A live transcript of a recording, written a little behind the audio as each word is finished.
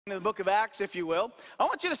In the book of Acts, if you will. I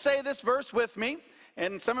want you to say this verse with me.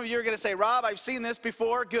 And some of you are going to say, Rob, I've seen this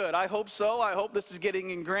before. Good. I hope so. I hope this is getting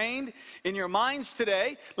ingrained in your minds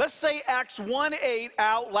today. Let's say Acts 1:8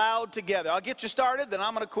 out loud together. I'll get you started, then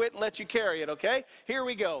I'm going to quit and let you carry it, okay? Here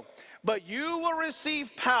we go. But you will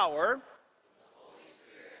receive power.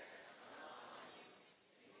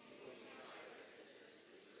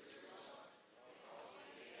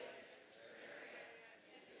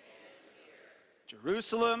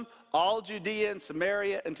 Jerusalem, all Judea and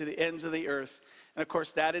Samaria, and to the ends of the earth. And of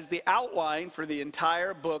course, that is the outline for the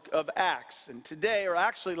entire book of Acts. And today, or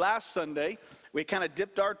actually last Sunday, we kind of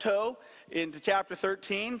dipped our toe into chapter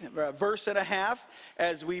 13, a verse and a half,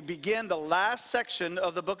 as we begin the last section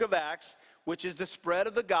of the book of Acts, which is the spread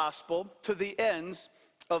of the gospel to the ends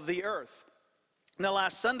of the earth. Now,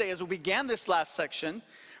 last Sunday, as we began this last section,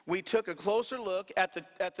 we took a closer look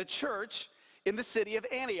at the church in the city of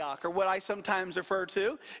Antioch, or what I sometimes refer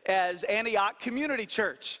to as Antioch Community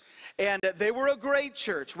Church. And they were a great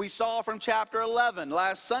church. We saw from chapter 11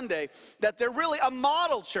 last Sunday that they're really a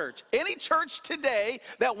model church. Any church today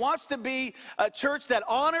that wants to be a church that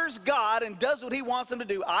honors God and does what he wants them to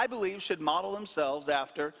do, I believe should model themselves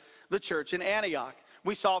after the church in Antioch.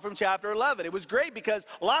 We saw from chapter 11. It was great because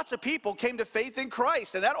lots of people came to faith in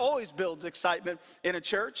Christ, and that always builds excitement in a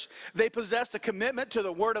church. They possessed a commitment to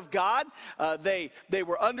the Word of God. They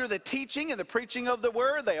were under the teaching and the preaching of the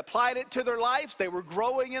Word. They applied it to their lives. They were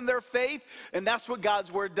growing in their faith, and that's what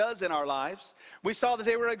God's Word does in our lives. We saw that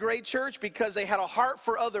they were a great church because they had a heart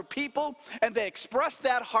for other people, and they expressed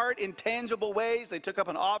that heart in tangible ways. They took up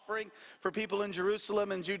an offering for people in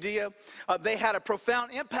Jerusalem and Judea. They had a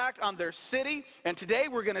profound impact on their city, and today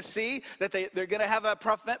we're going to see that they're going to have a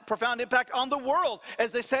profound impact on the world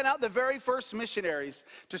as they sent out the very first missionaries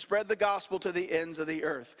to spread the gospel to the ends of the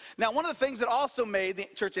earth. Now, one of the things that also made the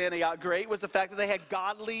church of Antioch great was the fact that they had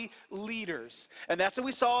godly leaders. And that's what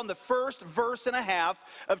we saw in the first verse and a half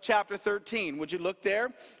of chapter 13. Would you look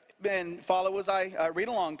there and follow as I read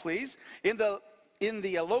along, please? In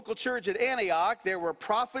the local church at Antioch, there were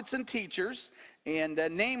prophets and teachers, and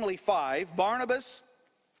namely 5: Barnabas,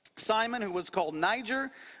 Simon, who was called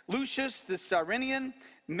Niger, Lucius the Cyrenian,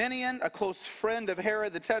 Manaen, a close friend of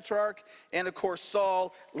Herod the Tetrarch, and of course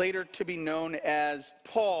Saul, later to be known as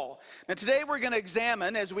Paul. Now today we're going to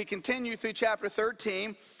examine, as we continue through chapter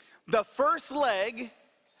 13, the first leg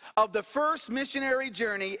of the first missionary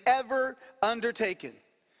journey ever undertaken.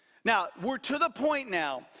 Now, we're to the point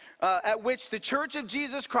now at which the Church of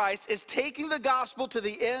Jesus Christ is taking the gospel to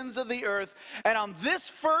the ends of the earth, and on this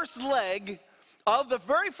first leg of the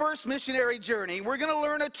very first missionary journey, we're going to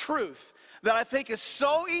learn a truth that I think is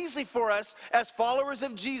so easy for us as followers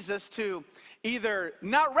of Jesus to either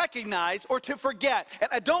not recognize or to forget. And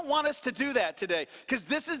I don't want us to do that today, because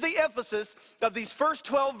this is the emphasis of these first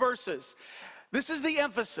 12 verses. This is the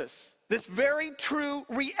emphasis, this very true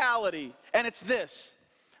reality, and it's this: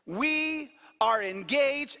 we are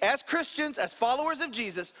engaged as Christians, as followers of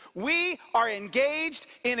Jesus, we are engaged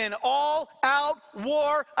in an all-out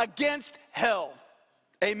war against hell.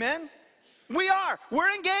 Amen? We are.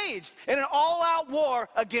 We're engaged in an all-out war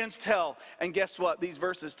against hell. And guess what? These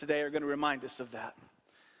verses today are going to remind us of that.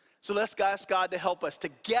 So let's ask God to help us to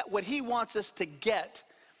get what he wants us to get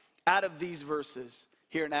out of these verses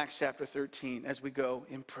here in Acts chapter 13 as we go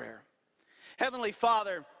in prayer. Heavenly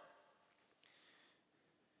Father,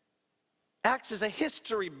 Acts is a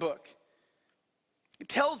history book. It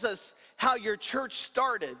tells us how your church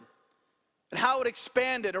started and how it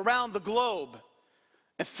expanded around the globe.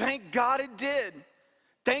 And thank God it did.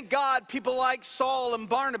 Thank God people like Saul and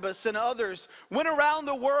Barnabas and others went around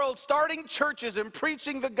the world starting churches and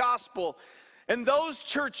preaching the gospel. And those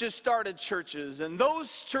churches started churches, and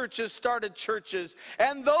those churches started churches,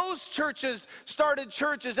 and those churches started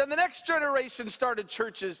churches, and the next generation started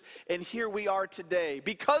churches. And here we are today.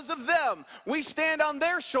 Because of them, we stand on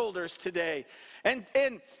their shoulders today. And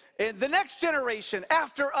the next generation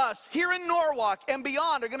after us here in Norwalk and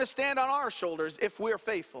beyond are going to stand on our shoulders if we're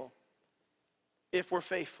faithful. If we're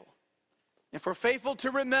faithful. If we're faithful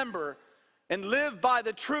to remember and live by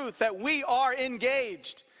the truth that we are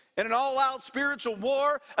engaged in an all-out spiritual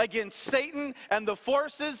war against Satan and the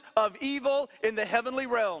forces of evil in the heavenly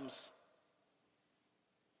realms.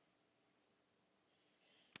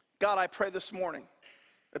 God, I pray this morning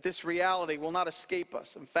that this reality will not escape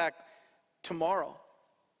us. In fact, tomorrow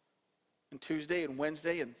and Tuesday and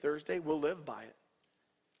Wednesday and Thursday, we'll live by it.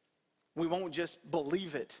 We won't just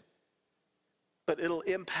believe it, but it'll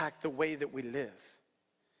impact the way that we live.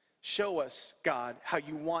 Show us, God, how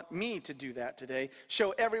you want me to do that today.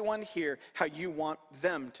 Show everyone here how you want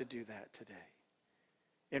them to do that today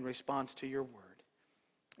in response to your word.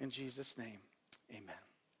 In Jesus' name, amen.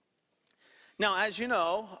 Now, as you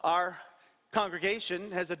know, our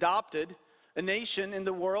congregation has adopted a nation in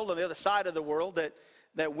the world, on the other side of the world,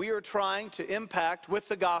 that we are trying to impact with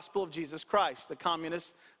the gospel of Jesus Christ, the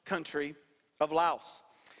communist country of Laos.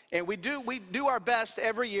 And we do our best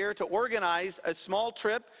every year to organize a small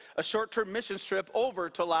trip, a short-term missions trip over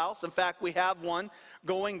to Laos. In fact, we have one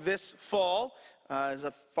going this fall. As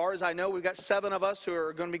far as I know, we've got 7 of us who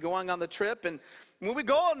are going to be going on the trip. And when we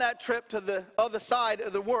go on that trip to the other side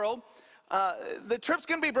of the world, the trip's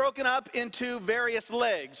going to be broken up into various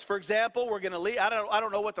legs. For example, we're going to leave. I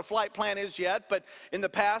don't know what the flight plan is yet, but in the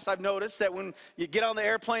past I've noticed that when you get on the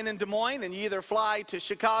airplane in Des Moines and you either fly to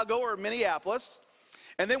Chicago or Minneapolis,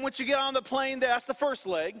 and then once you get on the plane there, that's the first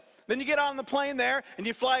leg. Then you get on the plane there and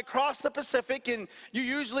you fly across the Pacific, and you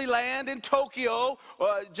usually land in Tokyo,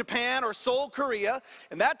 Japan, or Seoul, Korea.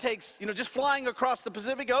 And that takes, just flying across the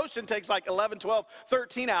Pacific Ocean takes like 11, 12,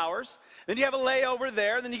 13 hours. Then you have a layover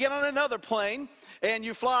there. Then you get on another plane and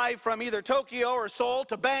you fly from either Tokyo or Seoul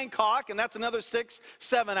to Bangkok, and that's another 6,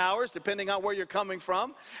 7 hours, depending on where you're coming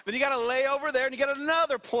from. Then you got a layover there, and you get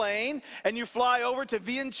another plane, and you fly over to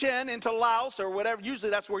Vientiane into Laos or whatever.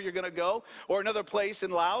 Usually that's where you're going to go, or another place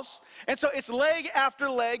in Laos. And so it's leg after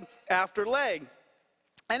leg after leg.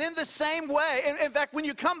 And in the same way, in fact, when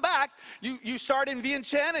you come back, you start in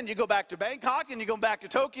Vientiane, and you go back to Bangkok, and you go back to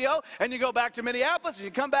Tokyo, and you go back to Minneapolis, and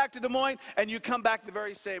you come back to Des Moines, and you come back the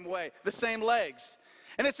very same way, the same legs.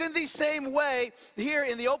 And it's in the same way here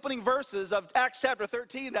in the opening verses of Acts chapter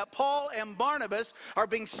 13 that Paul and Barnabas are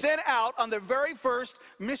being sent out on their very first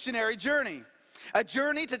missionary journey. A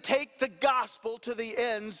journey to take the gospel to the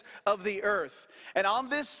ends of the earth. And on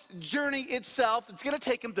this journey itself, it's going to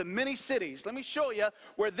take them to many cities. Let me show you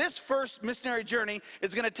where this first missionary journey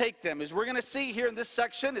is going to take them. As we're going to see here in this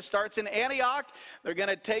section, it starts in Antioch. They're going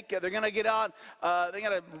to get on,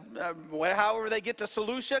 however they get to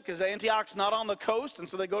Seleucia, because Antioch's not on the coast, and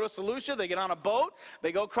so they go to Seleucia. They get on a boat.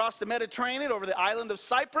 They go across the Mediterranean over the island of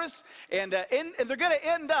Cyprus, and they're going to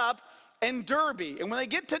end up in Derbe. And when they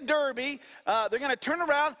get to Derbe, they're going to turn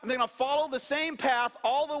around and they're going to follow the same path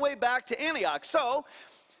all the way back to Antioch. So,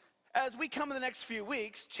 as we come in the next few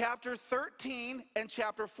weeks, chapter 13 and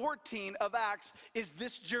chapter 14 of Acts is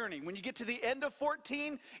this journey. When you get to the end of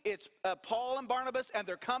 14, it's Paul and Barnabas, and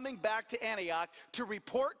they're coming back to Antioch to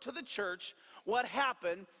report to the church what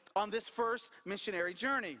happened on this first missionary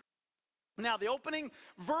journey. Now, the opening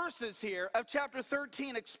verses here of chapter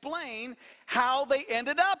 13 explain how they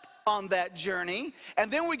ended up on that journey. And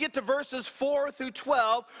then we get to verses 4 through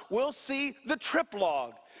 12, we'll see the trip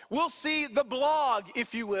log. We'll see the blog,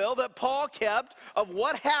 if you will, that Paul kept of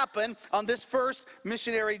what happened on this first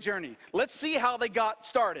missionary journey. Let's see how they got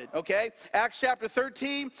started, okay? Acts chapter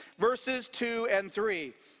 13, verses 2 and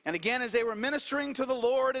 3. And again, as they were ministering to the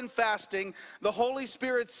Lord and fasting, the Holy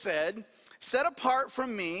Spirit said, "Set apart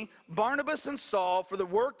from me Barnabas and Saul for the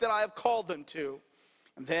work that I have called them to."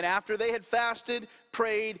 And then after they had fasted,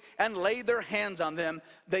 prayed, and laid their hands on them,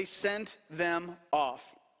 they sent them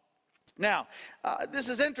off. Now, this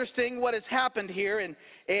is interesting what has happened here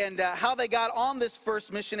and how they got on this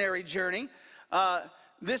first missionary journey.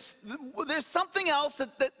 There's something else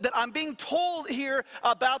that I'm being told here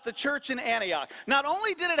about the church in Antioch. Not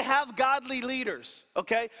only did it have godly leaders,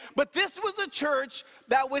 okay, but this was a church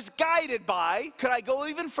that was guided by, could I go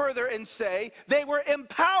even further and say, they were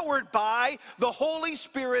empowered by the Holy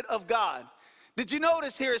Spirit of God. Did you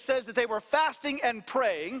notice here it says that they were fasting and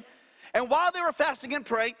praying? And while they were fasting and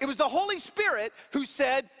praying, it was the Holy Spirit who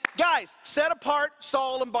said, guys, set apart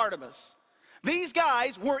Saul and Barnabas. These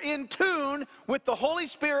guys were in tune with the Holy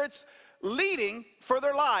Spirit's leading for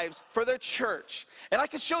their lives, for their church. And I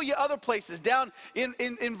can show you other places down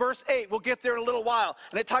in verse 8. We'll get there in a little while.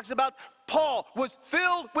 And it talks about Paul was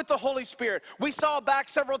filled with the Holy Spirit. We saw back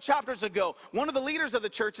several chapters ago, one of the leaders of the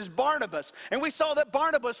church is Barnabas. And we saw that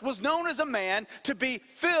Barnabas was known as a man to be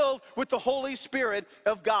filled with the Holy Spirit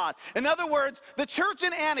of God. In other words, the church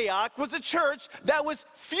in Antioch was a church that was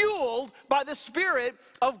fueled by the Spirit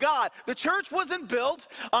of God. The church wasn't built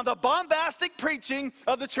on the bombastic preaching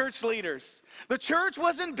of the church leaders. The church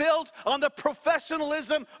wasn't built on the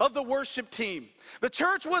professionalism of the worship team. The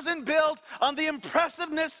church wasn't built on the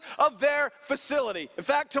impressiveness of their facility. In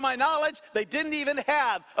fact, to my knowledge, they didn't even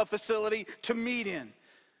have a facility to meet in.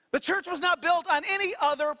 The church was not built on any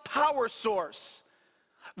other power source.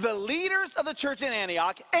 The leaders of the church in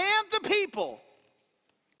Antioch and the people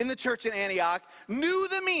in the church in Antioch knew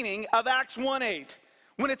the meaning of Acts 1:8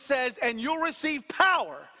 when it says, "And you'll receive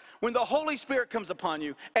power when the Holy Spirit comes upon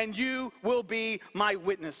you, and you will be my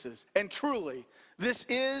witnesses." And truly, this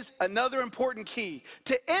is another important key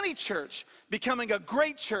to any church becoming a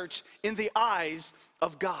great church in the eyes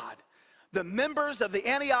of God. The members of the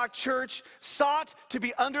Antioch church sought to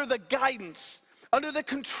be under the guidance, under the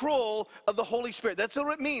control of the Holy Spirit. That's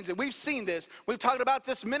what it means, and we've seen this. We've talked about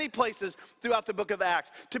this many places throughout the book of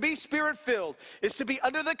Acts. To be Spirit-filled is to be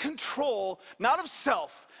under the control, not of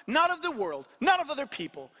self, not of the world, not of other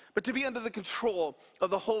people, but to be under the control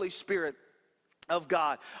of the Holy Spirit of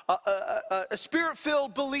God. A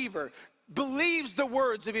Spirit-filled believer believes the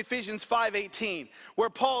words of Ephesians 5:18, where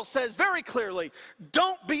Paul says very clearly,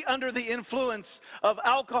 don't be under the influence of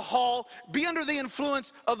alcohol, be under the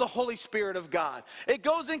influence of the Holy Spirit of God. It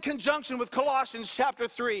goes in conjunction with Colossians chapter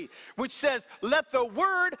 3, which says, let the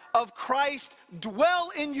word of Christ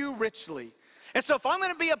dwell in you richly. And so if I'm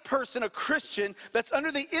going to be a person, a Christian, that's under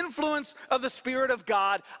the influence of the Spirit of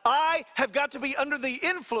God, I have got to be under the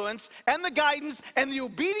influence and the guidance and the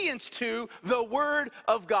obedience to the Word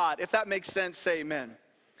of God. If that makes sense, say amen.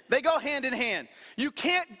 They go hand in hand. You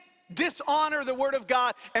can't dishonor the Word of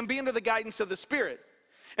God and be under the guidance of the Spirit.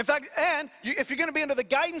 In fact, if you're going to be under the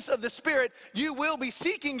guidance of the Spirit, you will be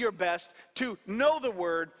seeking your best to know the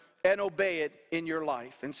Word and obey it in your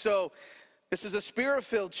life. And so this is a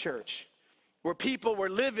Spirit-filled church, where people were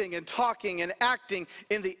living and talking and acting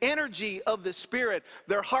in the energy of the Spirit.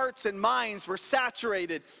 Their hearts and minds were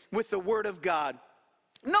saturated with the Word of God.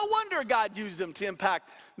 No wonder God used them to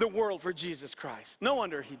impact the world for Jesus Christ. No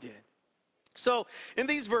wonder he did. So in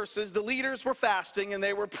these verses, the leaders were fasting and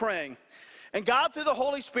they were praying. And God, through the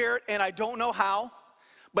Holy Spirit, and I don't know how,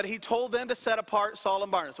 but he told them to set apart Saul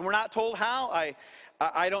and Barnabas. And we're not told how.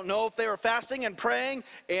 I don't know if they were fasting and praying,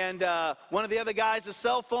 and one of the other guys'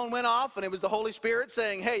 cell phone went off, and it was the Holy Spirit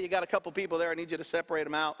saying, hey, you got a couple people there, I need you to separate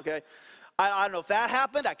them out, okay? I don't know if that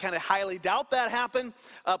happened. I kind of highly doubt that happened.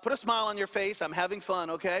 Put a smile on your face. I'm having fun,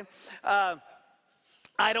 okay?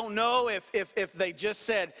 I don't know if they just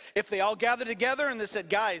said, if they all gathered together and they said,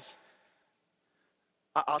 guys,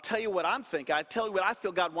 I'll tell you what I'm thinking. I tell you what I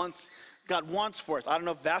feel God wants for us. I don't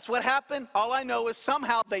know if that's what happened. All I know is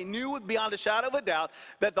somehow they knew beyond a shadow of a doubt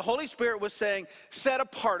that the Holy Spirit was saying, set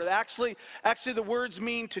apart. Actually the words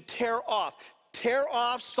mean to tear off. Tear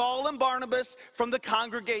off Saul and Barnabas from the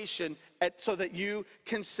congregation so that you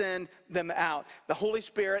can send them out. The Holy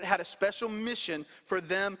Spirit had a special mission for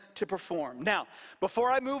them to perform. Now, before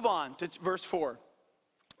I move on to verse 4,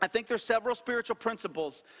 I think there's several spiritual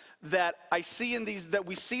principles that we see in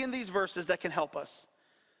these verses that can help us.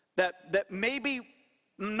 That maybe,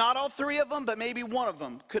 not all three of them, but maybe one of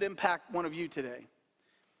them could impact one of you today.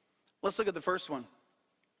 Let's look at the first one.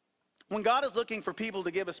 When God is looking for people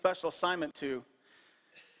to give a special assignment to,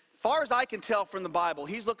 far as I can tell from the Bible,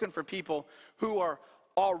 he's looking for people who are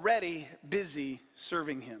already busy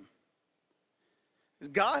serving him.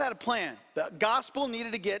 God had a plan. The gospel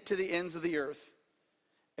needed to get to the ends of the earth.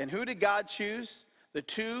 And who did God choose? The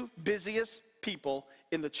two busiest people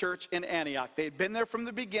in the church in Antioch. They had been there from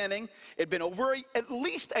the beginning. It had been over at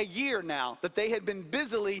least a year now that they had been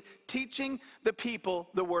busily teaching the people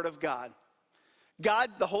the Word of God.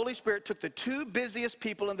 God, the Holy Spirit, took the two busiest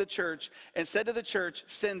people in the church and said to the church,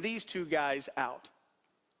 send these two guys out.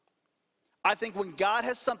 I think when God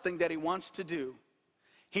has something that he wants to do,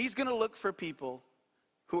 he's going to look for people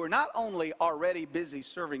who are not only already busy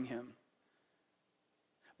serving him,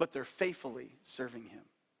 but they're faithfully serving him.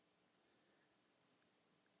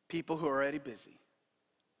 People who are already busy,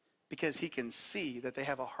 because he can see that they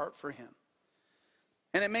have a heart for him.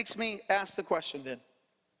 And it makes me ask the question then,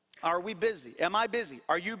 are we busy? Am I busy?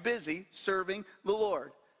 Are you busy serving the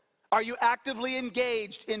Lord? Are you actively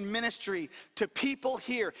engaged in ministry to people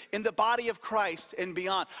here in the body of Christ and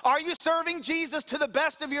beyond? Are you serving Jesus to the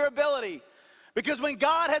best of your ability? Because when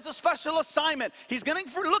God has a special assignment, he's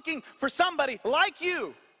looking for somebody like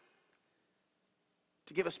you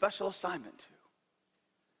to give a special assignment to,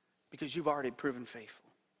 because you've already proven faithful.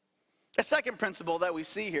 A second principle that we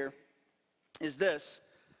see here is this.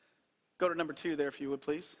 Go to number 2 there, if you would,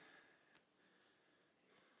 please.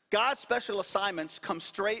 God's special assignments come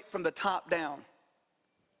straight from the top down,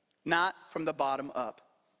 not from the bottom up,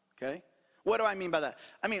 okay? What do I mean by that?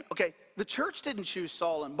 I mean, okay, the church didn't choose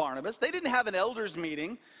Saul and Barnabas. They didn't have an elders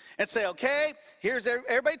meeting and say, okay, here's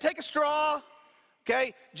everybody take a straw,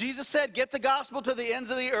 okay? Jesus said, get the gospel to the ends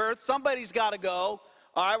of the earth. Somebody's got to go.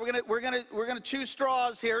 All right, we're gonna choose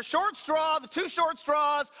straws here. Short straw, the 2 short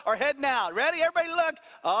straws are heading out. Ready? Everybody look.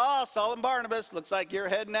 Oh, Saul and Barnabas, looks like you're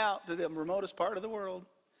heading out to the remotest part of the world.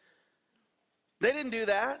 They didn't do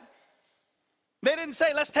that. They didn't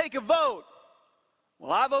say, let's take a vote.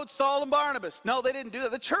 Well, I vote Saul and Barnabas. No, they didn't do that.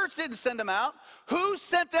 The church didn't send them out. Who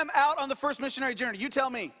sent them out on the first missionary journey? You tell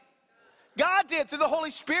me. God did through the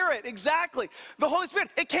Holy Spirit, exactly. The Holy Spirit,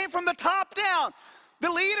 it came from the top down.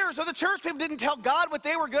 The leaders or the church people didn't tell God what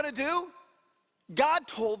they were going to do. God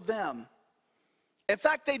told them. In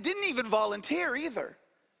fact, they didn't even volunteer either.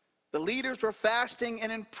 The leaders were fasting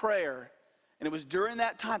and in prayer. And it was during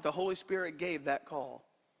that time the Holy Spirit gave that call.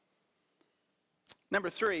 Number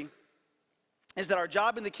 3 is that our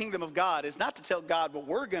job in the kingdom of God is not to tell God what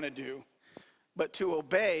we're going to do, but to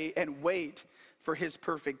obey and wait for his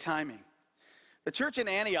perfect timing. The church in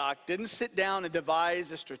Antioch didn't sit down and devise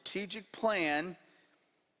a strategic plan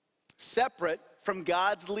separate from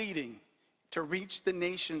God's leading to reach the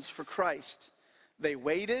nations for Christ. They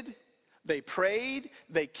waited, they prayed,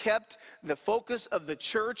 they kept the focus of the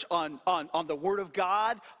church on the Word of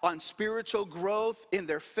God, on spiritual growth in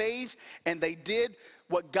their faith, and they did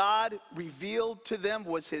what God revealed to them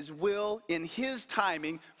was his will in his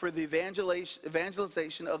timing for the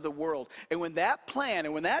evangelization of the world. And when that plan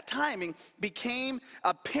and when that timing became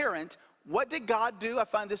apparent, what did God do? I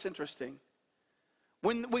find this interesting.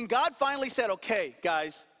 When God finally said, okay,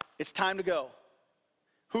 guys, it's time to go.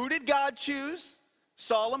 Who did God choose?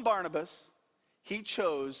 Saul and Barnabas. He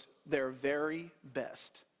chose their very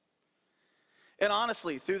best. And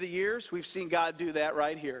honestly, through the years, we've seen God do that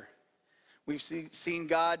right here. We've seen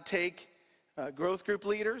God take growth group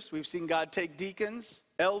leaders. We've seen God take deacons,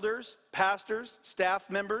 elders, pastors, staff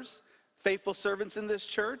members, faithful servants in this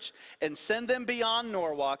church, and send them beyond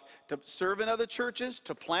Norwalk to serve in other churches,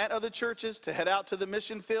 to plant other churches, to head out to the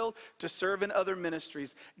mission field, to serve in other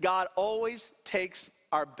ministries. God always takes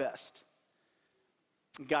our best.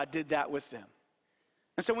 God did that with them.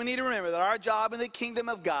 And so we need to remember that our job in the kingdom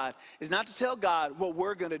of God is not to tell God what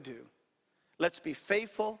we're going to do. Let's be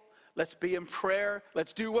faithful. Let's be in prayer.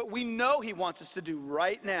 Let's do what we know he wants us to do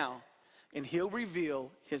right now. And he'll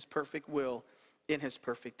reveal his perfect will in his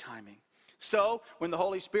perfect timing. So when the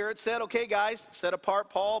Holy Spirit said, okay, guys, set apart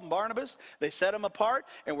Paul and Barnabas, they set them apart.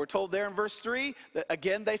 And we're told there in verse 3 that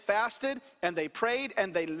again they fasted and they prayed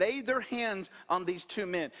and they laid their hands on these two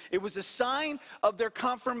men. It was a sign of their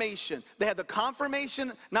confirmation. They had the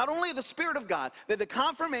confirmation not only of the Spirit of God, they had the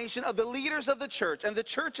confirmation of the leaders of the church and the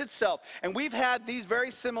church itself. And we've had these very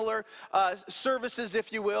similar services,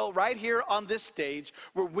 if you will, right here on this stage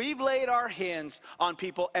where we've laid our hands on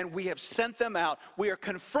people and we have sent them out. We are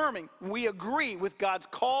confirming, we agree with God's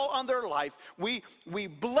call on their life. We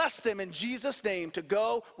bless them in Jesus' name to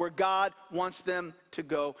go where God wants them to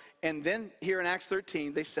go. And then here in Acts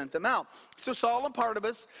 13, they sent them out. So Saul and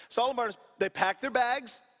Barnabas, they packed their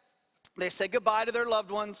bags. They said goodbye to their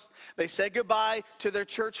loved ones. They said goodbye to their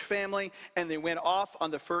church family, and they went off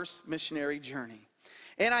on the first missionary journey.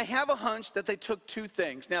 And I have a hunch that they took two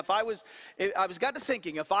things. Now, I got to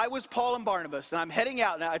thinking, if I was Paul and Barnabas and I'm heading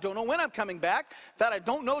out, now I don't know when I'm coming back. In fact, I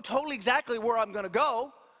don't know totally exactly where I'm going to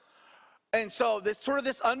go. And so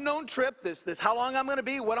this unknown trip, this how long I'm going to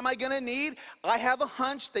be, what am I going to need? I have a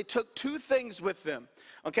hunch they took two things with them.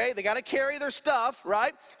 Okay, they got to carry their stuff,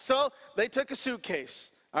 right? So they took a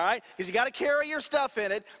suitcase, all right? Because you got to carry your stuff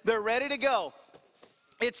in it. They're ready to go.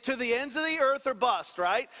 It's to the ends of the earth or bust,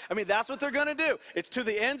 right? I mean, that's what they're going to do. It's to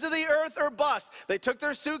the ends of the earth or bust. They took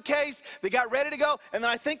their suitcase, they got ready to go, and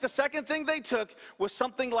then I think the second thing they took was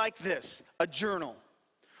something like this, a journal.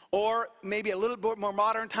 Or maybe a little bit more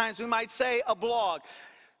modern times, we might say a blog.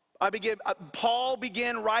 Paul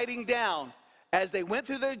began writing down as they went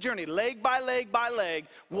through their journey, leg by leg by leg,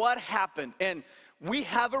 what happened. And we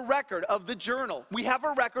have a record of the journal. We have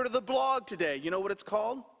a record of the blog today. You know what it's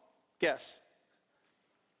called? Guess.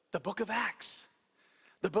 The book of Acts.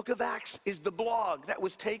 The book of Acts is the blog that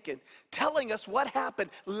was taken, telling us what happened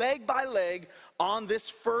leg by leg on this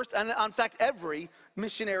first, and in fact, every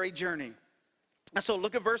missionary journey. And so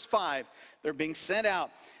look at verse 5. They're being sent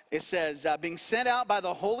out. It says, being sent out by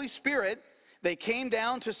the Holy Spirit, they came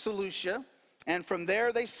down to Seleucia, and from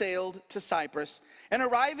there they sailed to Cyprus. And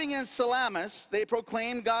arriving in Salamis, they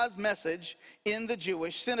proclaimed God's message in the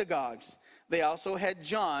Jewish synagogues. They also had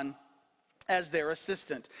John as their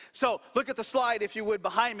assistant. So look at the slide, if you would,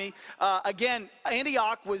 behind me. Again,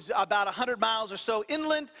 Antioch was about 100 miles or so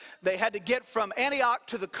inland. They had to get from Antioch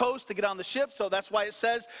to the coast to get on the ship, so that's why it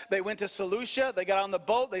says they went to Seleucia, they got on the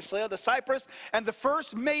boat, they sailed to Cyprus, and the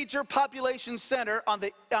first major population center on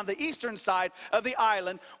the eastern side of the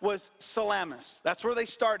island was Salamis. That's where they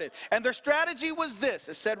started. And their strategy was this.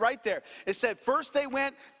 It said right there. It said first they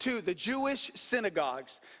went to the Jewish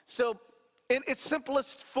synagogues. So in its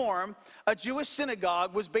simplest form, a Jewish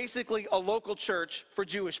synagogue was basically a local church for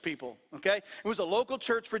Jewish people, okay? It was a local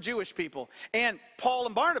church for Jewish people. And Paul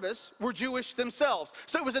and Barnabas were Jewish themselves.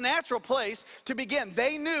 So it was a natural place to begin.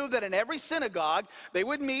 They knew that in every synagogue, they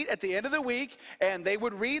would meet at the end of the week, and they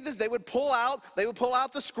would read, they would pull out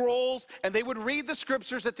the scrolls, and they would read the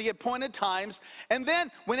scriptures at the appointed times. And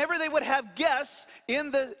then whenever they would have guests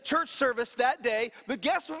in the church service that day, the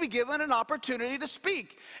guests would be given an opportunity to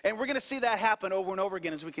speak. And we're going to see that happen over and over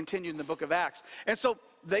again as we continue in the book of Acts. And so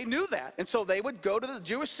they knew that. And so they would go to the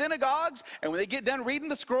Jewish synagogues, and when they get done reading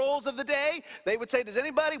the scrolls of the day, they would say, does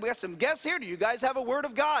anybody, we got some guests here, do you guys have a word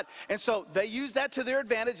of God? And so they used that to their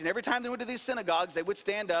advantage, and every time they went to these synagogues, they would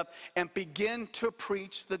stand up and begin to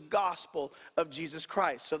preach the gospel of Jesus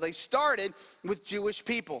Christ. So they started with Jewish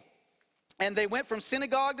people. And they went from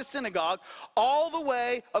synagogue to synagogue all the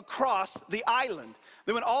way across the island.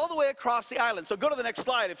 They went all the way across the island. So go to the next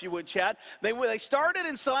slide, if you would, Chad. They started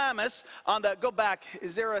in Salamis on the, go back.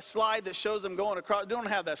 Is there a slide that shows them going across? Don't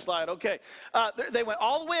have that slide, okay. They went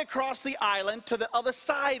all the way across the island to the other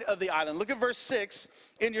side of the island. Look at verse 6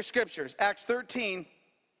 in your scriptures. Acts 13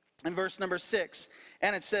 and verse number 6.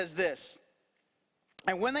 And it says this.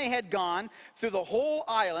 And when they had gone through the whole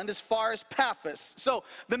island as far as Paphos. So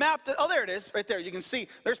the map, oh, there it is, right there. You can see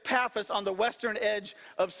there's Paphos on the western edge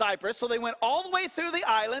of Cyprus. So they went all the way through the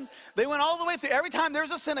island. They went all the way through. Every time there's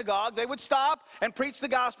a synagogue, they would stop and preach the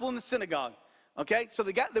gospel in the synagogue. Okay, so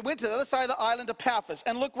they went to the other side of the island of Paphos.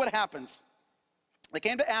 And look what happens. They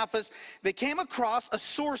came to Paphos. They came across a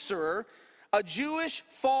sorcerer, a Jewish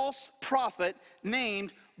false prophet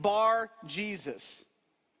named Bar-Jesus.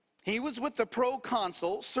 He was with the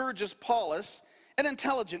proconsul, Sergius Paulus, an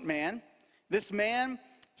intelligent man. This man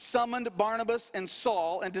summoned Barnabas and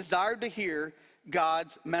Saul and desired to hear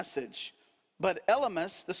God's message. But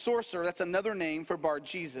Elymas, the sorcerer, that's another name for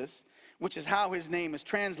Bar-Jesus, which is how his name is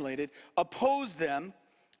translated, opposed them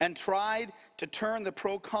and tried to turn the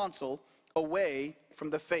proconsul away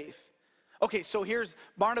from the faith. Okay, so here's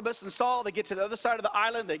Barnabas and Saul. They get to the other side of the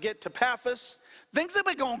island. They get to Paphos. Things have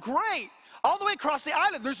been going great. All the way across the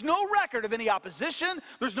island, there's no record of any opposition.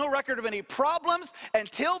 There's no record of any problems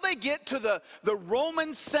until they get to the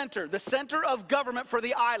Roman center, the center of government for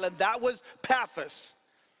the island. That was Paphos.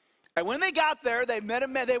 And when they got there, they met a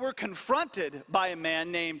man. They were confronted by a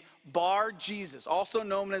man named Bar-Jesus, also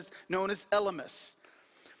known as Elymas.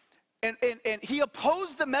 And he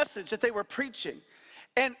opposed the message that they were preaching.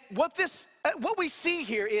 And what we see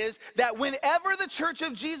here is that whenever the Church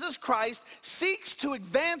of Jesus Christ seeks to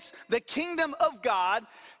advance the kingdom of God,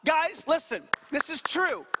 guys, listen, this is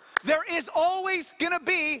true. There is always going to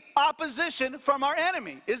be opposition from our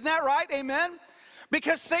enemy. Isn't that right? Amen?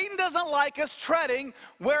 Because Satan doesn't like us treading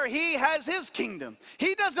where he has his kingdom.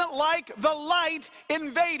 He doesn't like the light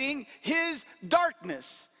invading his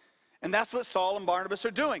darkness. And that's what Saul and Barnabas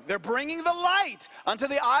are doing. They're bringing the light onto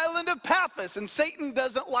the island of Paphos, and Satan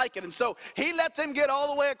doesn't like it. And so he let them get all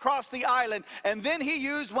the way across the island, and then he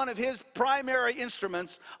used one of his primary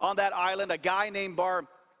instruments on that island, a guy named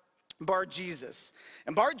Bar-Jesus.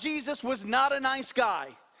 And Bar-Jesus was not a nice guy.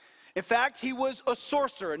 In fact, he was a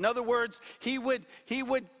sorcerer. In other words, he would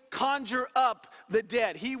conjure up the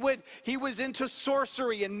dead. He was into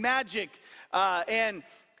sorcery and magic and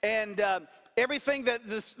everything that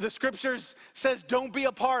the scriptures says don't be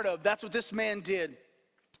a part of. That's what this man did.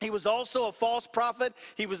 He was also a false prophet.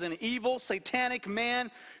 He was an evil, satanic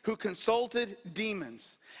man who consulted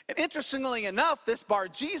demons. And interestingly enough, this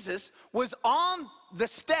Bar-Jesus was on the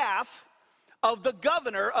staff of the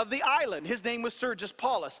governor of the island. His name was Sergius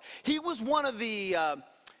Paulus. He was one of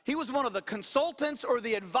the consultants or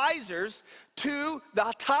the advisors to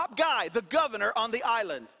the top guy, the governor on the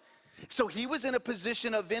island. So he was in a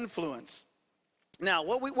position of influence. Now,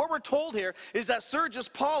 what we're told here is that Sergius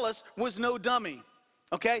Paulus was no dummy,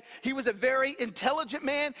 okay? He was a very intelligent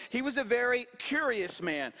man. He was a very curious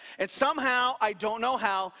man. And somehow, I don't know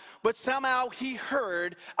how, but somehow he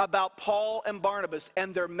heard about Paul and Barnabas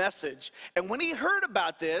and their message. And when he heard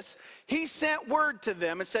about this, he sent word to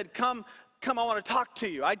them and said, come, I want to talk to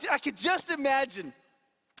you. I could just imagine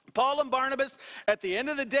Paul and Barnabas at the end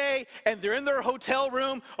of the day, and they're in their hotel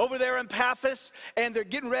room over there in Paphos, and they're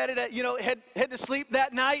getting ready to, head to sleep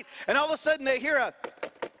that night, and all of a sudden they hear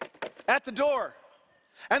at the door.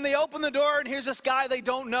 And they open the door, and here's this guy they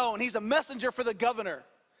don't know, and he's a messenger for the governor.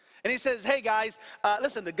 And he says, hey guys,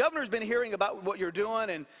 listen, the governor's been hearing about what you're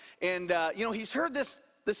doing, and he's heard this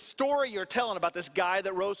story you're telling about this guy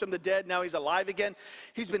that rose from the dead, now he's alive again.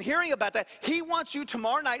 He's been hearing about that. He wants you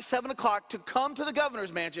tomorrow night, 7 o'clock, to come to the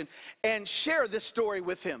governor's mansion and share this story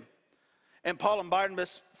with him. And Paul and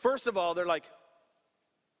Barnabas, first of all, they're like,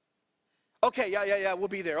 Okay, yeah, we'll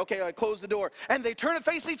be there. Okay, I close the door. And they turn and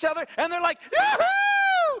face each other, and they're like, yahoo!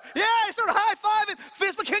 Yeah, they start high-fiving,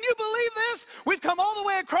 fist. But can you believe this? We've come all the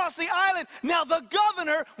way across the island. Now the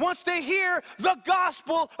governor wants to hear the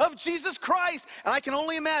gospel of Jesus Christ. And I can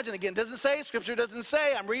only imagine, again, it doesn't say, Scripture doesn't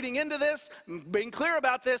say, I'm reading into this, I'm being clear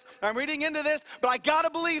about this, I'm reading into this, but I gotta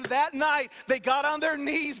believe that night they got on their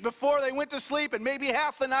knees before they went to sleep, and maybe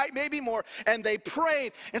half the night, maybe more, and they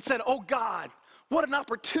prayed and said, oh God, what an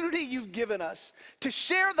opportunity you've given us to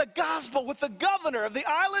share the gospel with the governor of the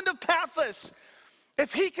island of Paphos.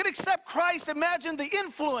 If he could accept Christ, imagine the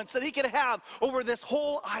influence that he could have over this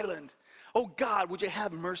whole island. Oh God, would you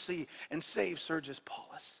have mercy and save Sergius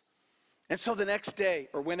Paulus? And so the next day,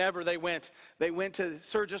 or whenever they went to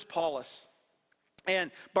Sergius Paulus.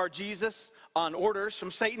 And Bar-Jesus, on orders from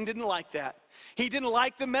Satan, didn't like that. He didn't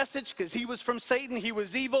like the message because he was from Satan, he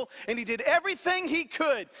was evil, and he did everything he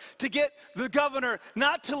could to get the governor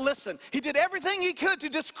not to listen. He did everything he could to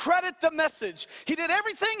discredit the message. He did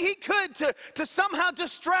everything he could to somehow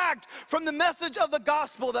distract from the message of the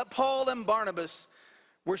gospel that Paul and Barnabas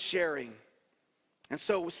were sharing. And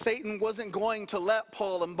so Satan wasn't going to let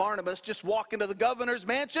Paul and Barnabas just walk into the governor's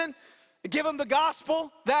mansion and give him the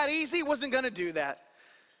gospel that easy. He wasn't going to do that.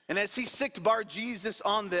 And as he sicked Bar-Jesus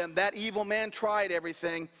on them, that evil man tried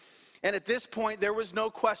everything. And at this point, there was no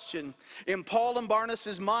question in Paul and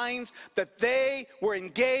Barnabas' minds that they were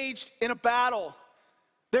engaged in a battle.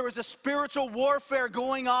 There was a spiritual warfare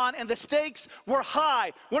going on, and the stakes were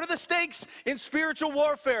high. What are the stakes in spiritual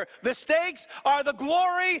warfare? The stakes are the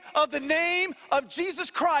glory of the name of Jesus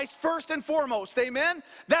Christ first and foremost. Amen?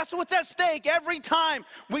 That's what's at stake every time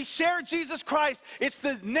we share Jesus Christ. It's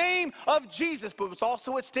the name of Jesus, but what's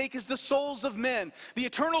also at stake is the souls of men, the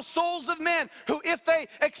eternal souls of men who, if they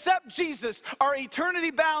accept Jesus, are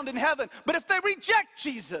eternity bound in heaven. But if they reject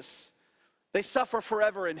Jesus, they suffer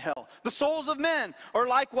forever in hell. The souls of men are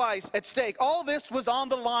likewise at stake. All this was on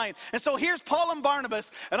the line. And so here's Paul and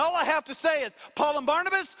Barnabas. And all I have to say is, Paul and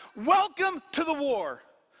Barnabas, welcome to the war.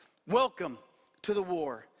 Welcome to the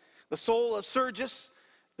war. The soul of Sergius,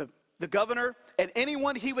 the governor, and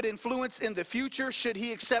anyone he would influence in the future, should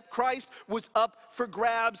he accept Christ, was up for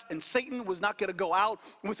grabs. And Satan was not going to go out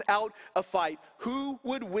without a fight. Who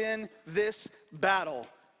would win this battle?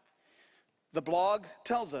 The blog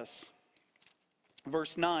tells us.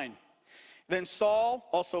 Verse 9, then Saul,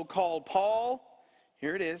 also called Paul,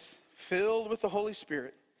 here it is, filled with the Holy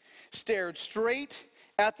Spirit, stared straight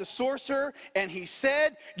at the sorcerer, and he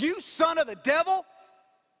said, you son of the devil,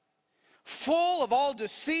 full of all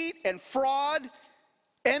deceit and fraud,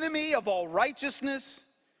 enemy of all righteousness,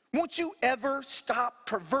 won't you ever stop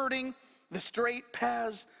perverting the straight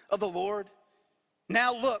paths of the Lord?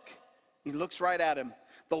 Now look, he looks right at him,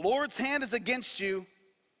 the Lord's hand is against you.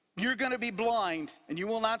 You're going to be blind, and you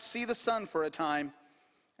will not see the sun for a time.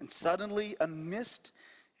 And suddenly a mist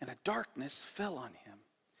and a darkness fell on him,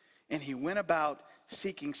 and he went about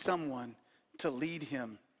seeking someone to lead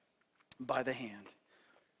him by the hand.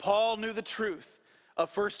 Paul knew the truth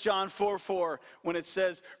of 1 John 4:4 when it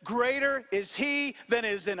says, greater is he that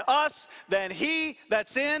is in us than he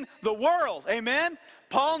that's in the world. Amen?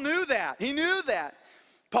 Paul knew that. He knew that.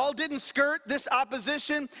 Paul didn't skirt this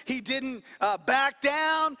opposition. He didn't back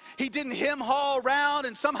down. He didn't hem-haw around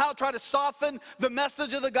and somehow try to soften the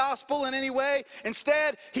message of the gospel in any way.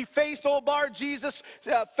 Instead, he faced old Bar-Jesus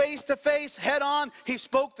face to face, head on. He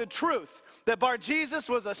spoke the truth. That Bar-Jesus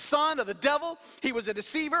was a son of the devil. He was a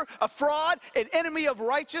deceiver, a fraud, an enemy of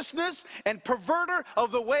righteousness, and perverter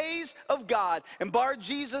of the ways of God. And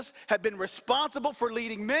Bar-Jesus had been responsible for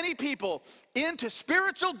leading many people into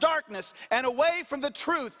spiritual darkness and away from the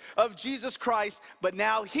truth of Jesus Christ. But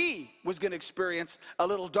now he was going to experience a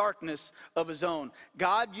little darkness of his own.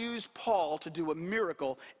 God used Paul to do a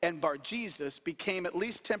miracle, and Bar-Jesus became at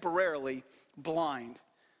least temporarily blind.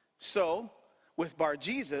 So, with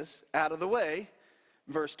Bar-Jesus out of the way,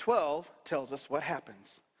 verse 12 tells us what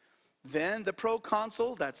happens. Then the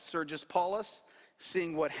proconsul, that's Sergius Paulus,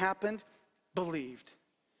 seeing what happened, believed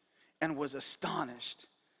and was astonished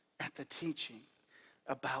at the teaching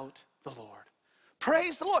about the Lord.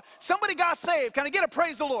 Praise the Lord. Somebody got saved. Can I get a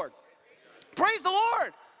praise the Lord? Praise the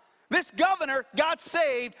Lord. This governor got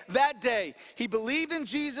saved that day. He believed in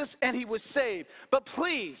Jesus and he was saved. But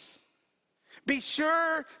please, be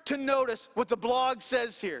sure to notice what the blog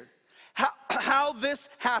says here, how this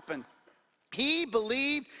happened. He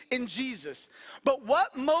believed in Jesus. But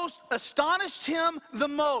what most astonished him the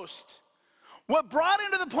most, what brought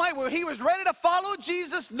him to the point where he was ready to follow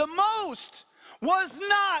Jesus the most, was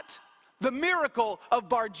not the miracle of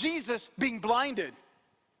Bar-Jesus being blinded.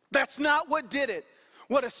 That's not what did it.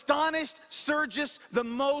 What astonished Sergius the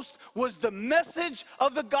most was the message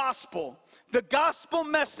of the gospel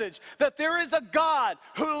message that there is a God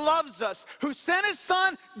who loves us, who sent his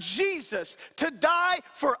son Jesus to die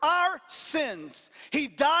for our sins. He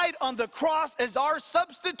died on the cross as our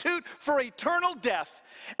substitute for eternal death.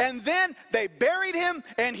 And then they buried him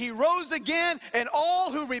and he rose again, and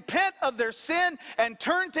all who repent of their sin and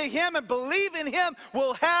turn to him and believe in him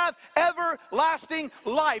will have everlasting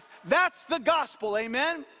life. That's the gospel,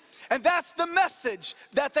 amen? And that's the message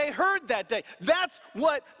that they heard that day. That's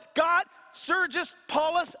what got Sergius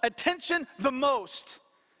Paulus' attention the most.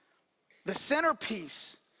 The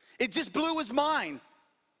centerpiece. It just blew his mind.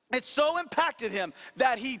 It so impacted him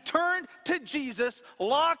that he turned to Jesus,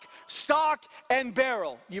 lock, stock, and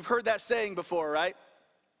barrel. You've heard that saying before, right?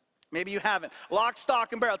 Maybe you haven't. Lock,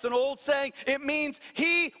 stock, and barrel. It's an old saying. It means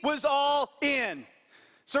he was all in.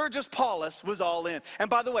 Sergius Paulus was all in. And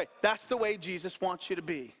by the way, that's the way Jesus wants you to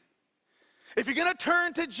be. If you're going to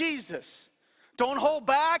turn to Jesus, don't hold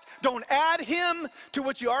back. Don't add him to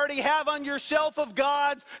what you already have on your shelf of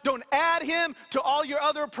gods. Don't add him to all your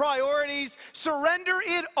other priorities. Surrender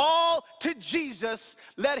it all to Jesus.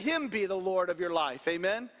 Let him be the Lord of your life.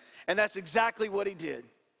 Amen? And that's exactly what he did.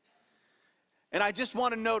 And I just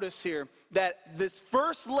want to notice here that this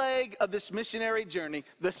first leg of this missionary journey,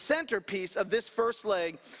 the centerpiece of this first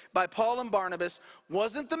leg by Paul and Barnabas,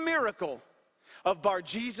 wasn't the miracle of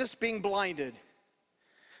Bar-Jesus being blinded.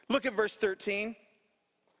 Look at verse 13.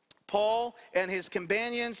 Paul and his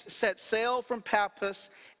companions set sail from Paphos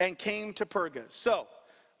and came to Perga. So,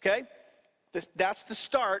 okay, that's the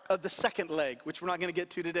start of the second leg, which we're not going to get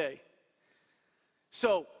to today.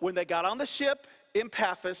 So, when they got on the ship in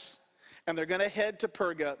Paphos, and they're going to head to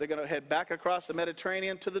Perga, they're going to head back across the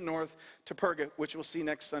Mediterranean to the north to Perga, which we'll see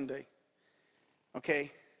next Sunday.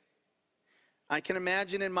 Okay? I can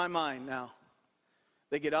imagine in my mind now.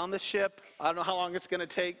 They get on the ship. I don't know how long it's going to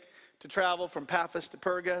take to travel from Paphos to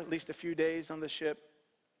Perga, at least a few days on the ship.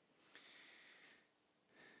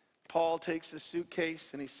 Paul takes his suitcase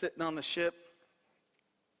and he's sitting on the ship.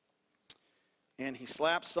 And he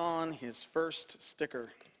slaps on his first sticker.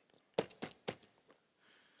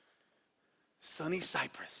 Sunny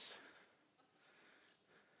Cyprus.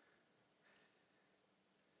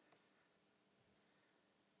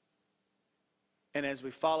 And as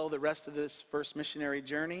we follow the rest of this first missionary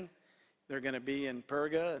journey, they're going to be in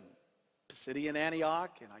Perga, and Pisidian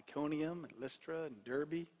Antioch, and Iconium, and Lystra, and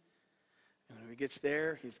Derbe. And when he gets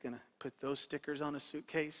there, he's going to put those stickers on his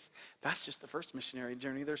suitcase. That's just the first missionary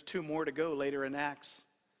journey. There's 2 more to go later in Acts.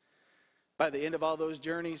 By the end of all those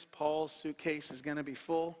journeys, Paul's suitcase is going to be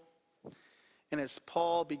full. And as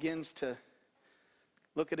Paul begins to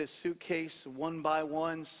look at his suitcase one by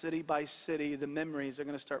one, city by city, the memories are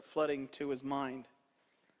going to start flooding to his mind.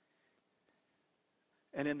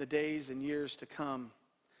 And in the days and years to come,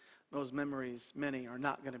 those memories, many, are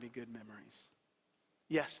not going to be good memories.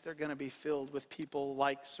 Yes, they're going to be filled with people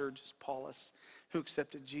like Sergius Paulus, who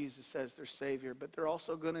accepted Jesus as their Savior, but they're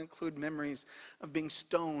also going to include memories of being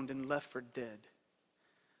stoned and left for dead.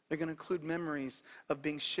 They're going to include memories of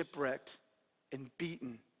being shipwrecked and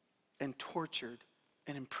beaten and tortured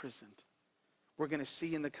and imprisoned. We're going to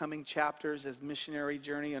see in the coming chapters, as missionary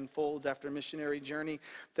journey unfolds after missionary journey,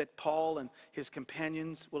 that Paul and his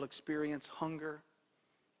companions will experience hunger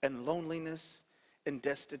and loneliness and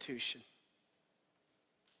destitution.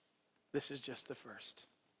 This is just the first.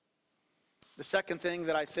 The second thing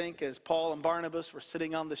that I think, as Paul and Barnabas were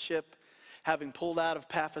sitting on the ship, having pulled out of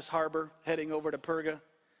Paphos Harbor, heading over to Perga,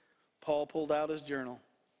 Paul pulled out his journal.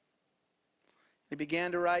 He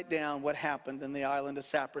began to write down what happened in the island of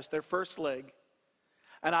Cyprus, their first leg.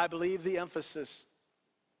 And I believe the emphasis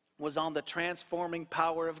was on the transforming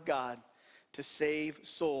power of God to save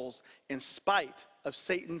souls in spite of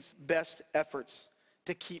Satan's best efforts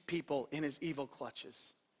to keep people in his evil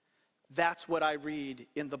clutches. That's what I read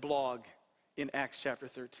in the blog in Acts chapter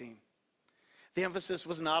 13. The emphasis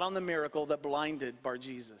was not on the miracle that blinded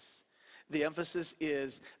Bar-Jesus. The emphasis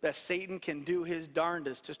is that Satan can do his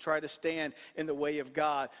darndest to try to stand in the way of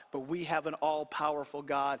God, but we have an all-powerful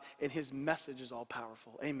God, and his message is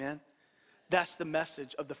all-powerful. Amen? That's the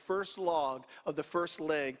message of the first log, of the first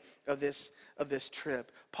leg of this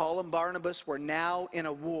trip. Paul and Barnabas were now in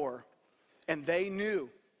a war, and they knew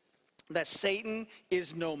that Satan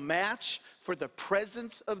is no match for the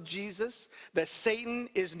presence of Jesus, that Satan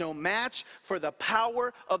is no match for the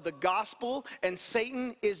power of the gospel, and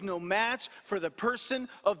Satan is no match for the person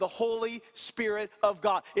of the Holy Spirit of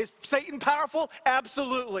God. Is Satan powerful?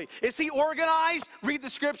 Absolutely. Is he organized? Read the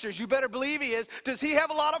scriptures. You better believe he is. Does he have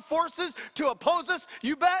a lot of forces to oppose us?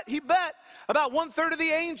 You bet. He bet. About 1/3 of the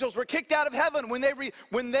angels were kicked out of heaven when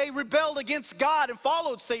they rebelled against God and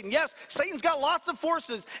followed Satan. Yes, Satan's got lots of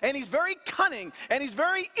forces, and he's very cunning, and he's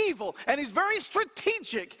very evil, and he's very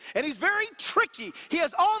strategic, and he's very tricky. He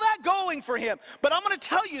has all that going for him. But I'm going to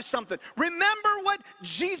tell you something. Remember what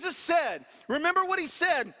Jesus said. Remember what he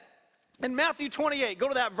said in Matthew 28. Go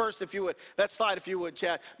to that verse if you would. That slide if you would,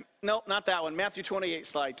 Chad. No, not that one. Matthew 28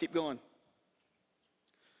 slide. Keep going.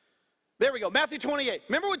 There we go, Matthew 28.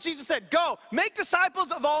 Remember what Jesus said? Go, make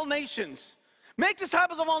disciples of all nations. Make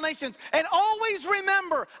disciples of all nations. And always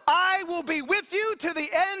remember, I will be with you to the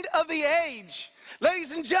end of the age.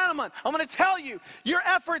 Ladies and gentlemen, I'm going to tell you, your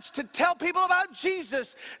efforts to tell people about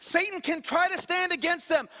Jesus, Satan can try to stand against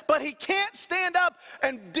them, but he can't stand up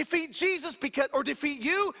and defeat Jesus or defeat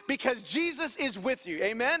you because Jesus is with you.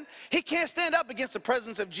 Amen? He can't stand up against the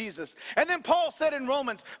presence of Jesus. And then Paul said in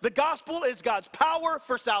Romans, the gospel is God's power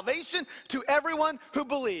for salvation to everyone who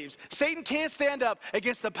believes. Satan can't stand up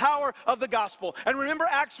against the power of the gospel. And remember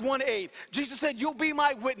Acts 1:8. Jesus said, you'll be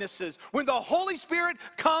my witnesses. When the Holy Spirit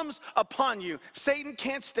comes upon you, Satan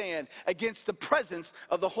can't stand against the presence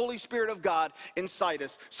of the Holy Spirit of God inside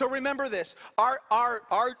us. So remember this, our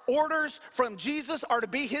orders from Jesus are to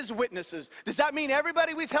be his witnesses. Does that mean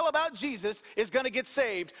everybody we tell about Jesus is going to get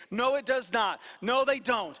saved? No, it does not. No, they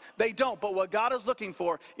don't. They don't. But what God is looking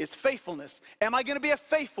for is faithfulness. Am I going to be a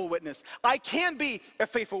faithful witness? I can be a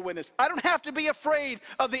faithful witness. I don't have to be afraid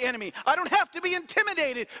of the enemy. I don't have to be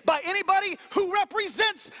intimidated by anybody who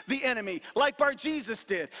represents the enemy like Bar Jesus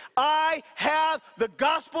did. I have the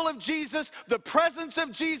gospel of Jesus, the presence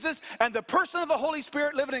of Jesus, and the person of the Holy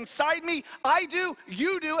Spirit living inside me. I do,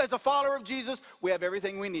 you do, as a follower of Jesus. We have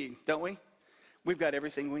everything we need, don't we? We've got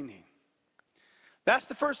everything we need. That's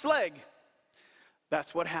the first leg.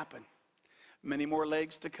 That's what happened. Many more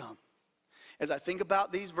legs to come. As I think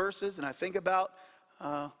about these verses and I think about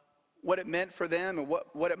what it meant for them and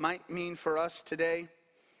what it might mean for us today,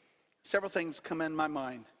 several things come in my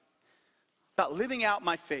mind about living out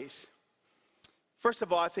my faith. First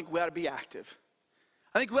of all, I think we ought to be active.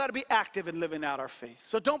 I think we ought to be active in living out our faith.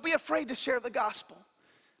 So don't be afraid to share the gospel.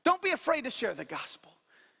 Don't be afraid to share the gospel.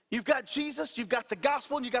 You've got Jesus, you've got the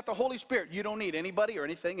gospel, and you've got the Holy Spirit. You don't need anybody or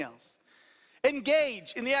anything else.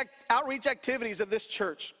 Engage in the outreach activities of this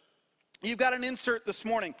church. You've got an insert this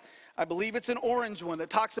morning. I believe it's an orange one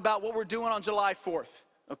that talks about what we're doing on July 4th,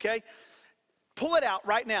 okay? Pull it out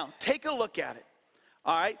right now. Take a look at it.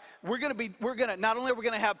 All right, not only are we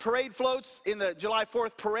going to have parade floats in the July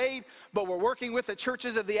 4th parade, but we're working with the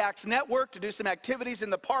Churches of the Acts Network to do some activities in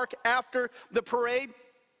the park after the parade.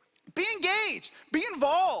 Be engaged, be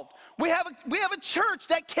involved. We have a church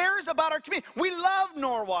that cares about our community. We love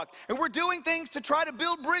Norwalk, and we're doing things to try to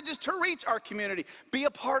build bridges to reach our community. Be a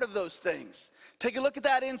part of those things. Take a look at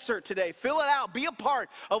that insert today. Fill it out. Be a part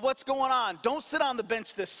of what's going on. Don't sit on the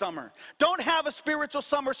bench this summer. Don't have a spiritual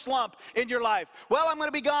summer slump in your life. Well, I'm going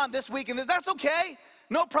to be gone this week, and that's okay.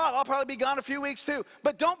 No problem. I'll probably be gone a few weeks too.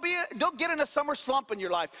 But don't get in a summer slump in your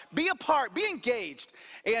life. Be a part. Be engaged.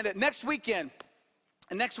 And next weekend,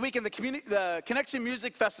 the Connection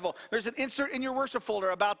Music Festival, there's an insert in your worship folder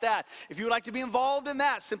about that. If you would like to be involved in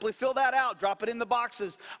that, simply fill that out. Drop it in the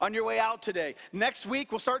boxes on your way out today. Next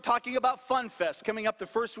week, we'll start talking about Fun Fest coming up the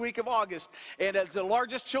first week of August. And it's the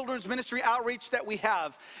largest children's ministry outreach that we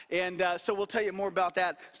have. And so we'll tell you more about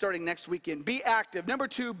that starting next weekend. Be active. Number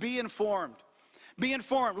 2, be informed. Be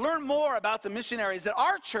informed. Learn more about the missionaries that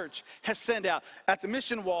our church has sent out at the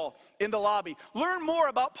mission wall in the lobby. Learn more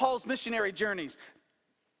about Paul's missionary journeys.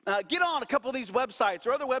 Get on a couple of these websites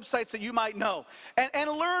or other websites that you might know and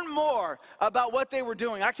learn more about what they were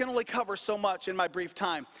doing. I can only cover so much in my brief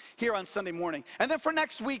time here on Sunday morning. And then for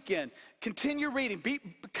next weekend, continue reading.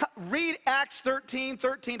 Read Acts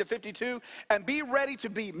 13:13-52, and be ready to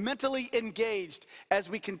be mentally engaged as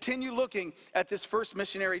we continue looking at this first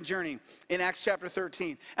missionary journey in Acts chapter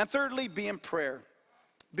 13. And thirdly, be in prayer.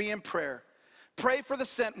 Be in prayer. Pray for the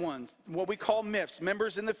sent ones, what we call MIFs,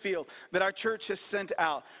 members in the field, that our church has sent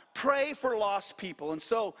out. Pray for lost people. And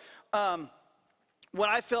so when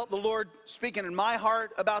I felt the Lord speaking in my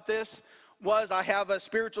heart about this was I have a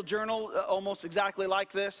spiritual journal almost exactly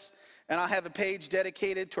like this, and I have a page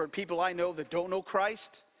dedicated toward people I know that don't know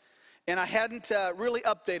Christ. And I hadn't really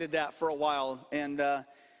updated that for a while. And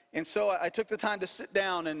so I took the time to sit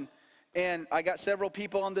down And I got several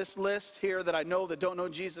people on this list here that I know that don't know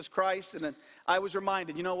Jesus Christ. And then I was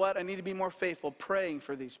reminded, you know what? I need to be more faithful praying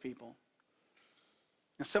for these people.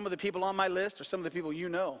 And some of the people on my list are some of the people you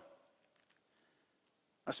know.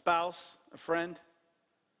 A spouse, a friend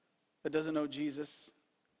that doesn't know Jesus.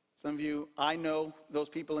 Some of you, I know those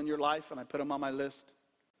people in your life, and I put them on my list.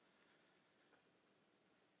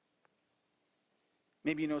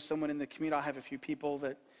 Maybe you know someone in the community. I have a few people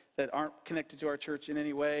that aren't connected to our church in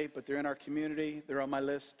any way, but they're in our community. They're on my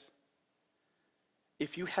list.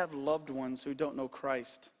 If you have loved ones who don't know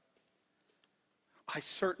Christ, I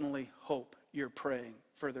certainly hope you're praying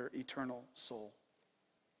for their eternal soul.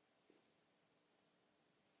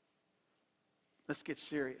 Let's get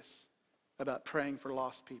serious about praying for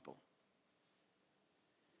lost people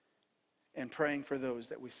and praying for those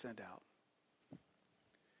that we send out.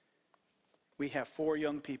 We have 4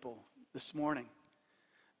 young people this morning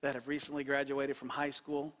that have recently graduated from high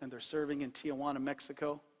school, and they're serving in Tijuana,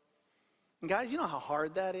 Mexico. And guys, you know how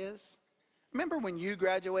hard that is? Remember when you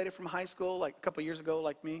graduated from high school like a couple years ago,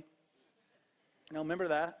 like me? You know, remember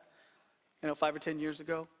that? 5 or 10 years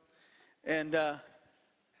ago? And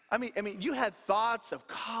I mean, you had thoughts of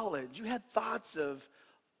college. We had lots of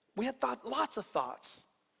thoughts.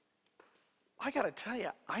 I got to tell you,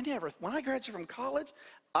 when I graduated from college,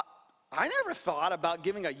 I never thought about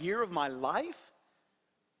giving a year of my life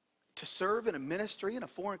to serve in a ministry in a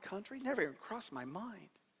foreign country. Never even crossed my mind.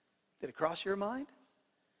 Did it cross your mind?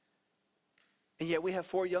 And yet we have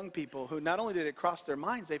 4 young people who not only did it cross their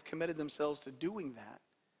minds, they've committed themselves to doing that.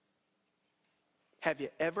 Have you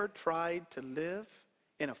ever tried to live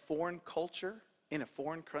in a foreign culture, in a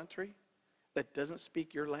foreign country that doesn't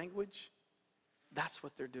speak your language? That's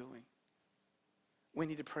what they're doing. We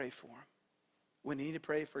need to pray for them. We need to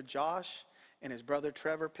pray for Josh and his brother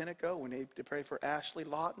Trevor Pinnico. We need to pray for Ashley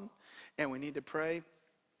Lawton. And we need to pray,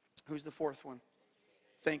 who's the 4th one?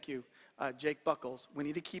 Thank you, Jake Buckles. We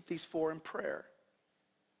need to keep these 4 in prayer.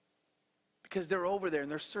 Because they're over there and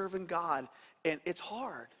they're serving God. And it's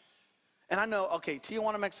hard. And I know, okay,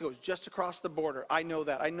 Tijuana, Mexico is just across the border. I know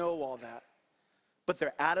that. I know all that. But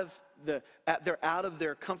they're out of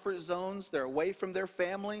their comfort zones. They're away from their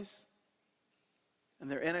families. And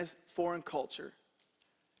they're in a foreign culture.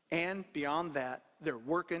 And beyond that, they're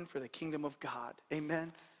working for the kingdom of God.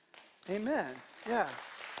 Amen? Amen. Yeah.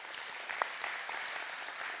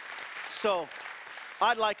 So,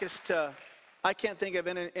 I'd like us to, I can't think of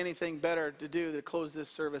anything better to do to close this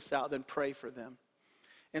service out than pray for them.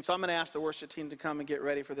 And so I'm going to ask the worship team to come and get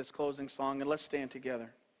ready for this closing song, and let's stand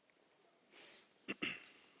together.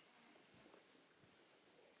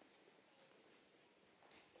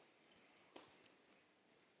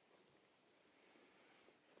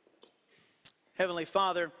 Heavenly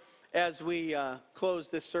Father, as we close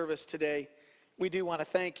this service today, we do want to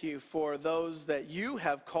thank you for those that you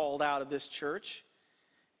have called out of this church.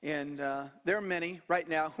 And there are many right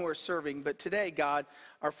now who are serving. But today, God,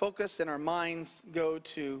 our focus and our minds go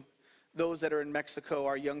to those that are in Mexico,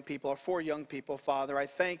 our young people, our 4 young people, Father. I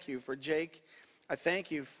thank you for Jake. I thank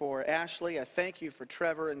you for Ashley. I thank you for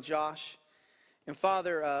Trevor and Josh. And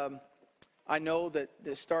Father, I know that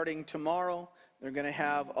starting tomorrow, they're going to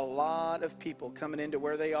have a lot of people coming into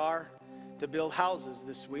where they are to build houses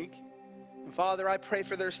this week. And Father, I pray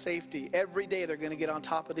for their safety. Every day they're going to get on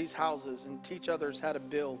top of these houses and teach others how to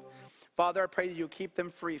build. Father, I pray that you'll keep them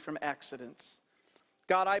free from accidents.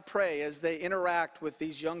 God, I pray as they interact with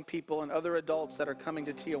these young people and other adults that are coming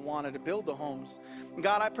to Tijuana to build the homes.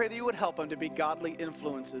 God, I pray that you would help them to be godly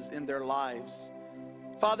influences in their lives.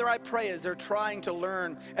 Father, I pray as they're trying to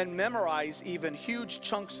learn and memorize even huge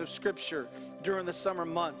chunks of Scripture during the summer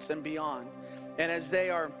months and beyond, and as they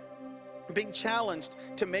are being challenged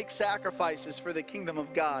to make sacrifices for the kingdom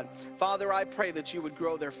of God, Father, I pray that you would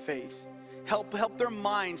grow their faith. Help their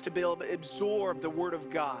minds to be able to absorb the Word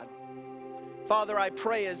of God. Father, I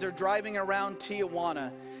pray as they're driving around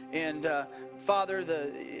Tijuana, and Father,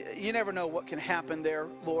 you never know what can happen there,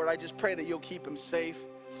 Lord. I just pray that you'll keep them safe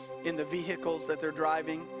in the vehicles that they're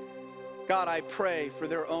driving. God, I pray for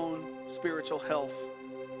their own spiritual health.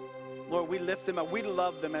 Lord, we lift them up. We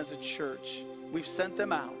love them as a church. We've sent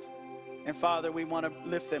them out. And Father, we want to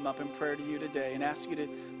lift them up in prayer to you today and ask you to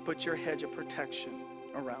put your hedge of protection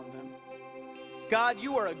around them. God,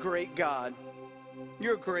 you are a great God.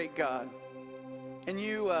 You're a great God. And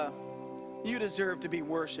you deserve to be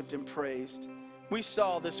worshiped and praised. We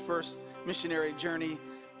saw this first missionary journey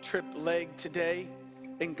trip leg today.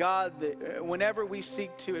 And God, whenever we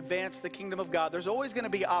seek to advance the kingdom of God, there's always going to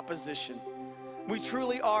be opposition. We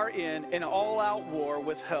truly are in an all-out war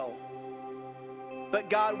with hell.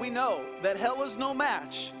 But God, we know that hell is no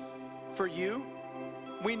match for you.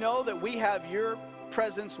 We know that we have your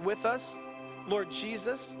presence with us, Lord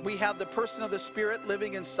Jesus. We have the person of the Spirit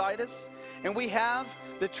living inside us, and we have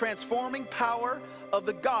the transforming power of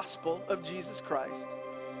the gospel of Jesus Christ.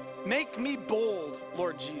 Make me bold,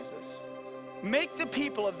 Lord Jesus. Make the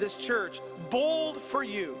people of this church bold for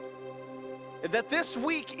you. That this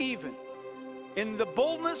week even, in the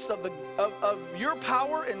boldness of your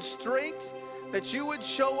power and strength, that you would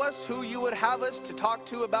show us who you would have us to talk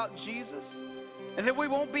to about Jesus. And that we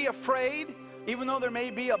won't be afraid, even though there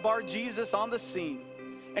may be a Bar Jesus on the scene.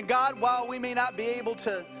 And God, while we may not be able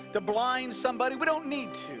to blind somebody, we don't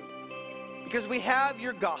need to. Because we have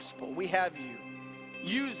your gospel, we have you.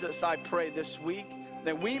 Use us, I pray, this week,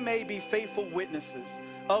 that we may be faithful witnesses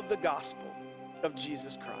of the gospel of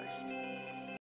Jesus Christ.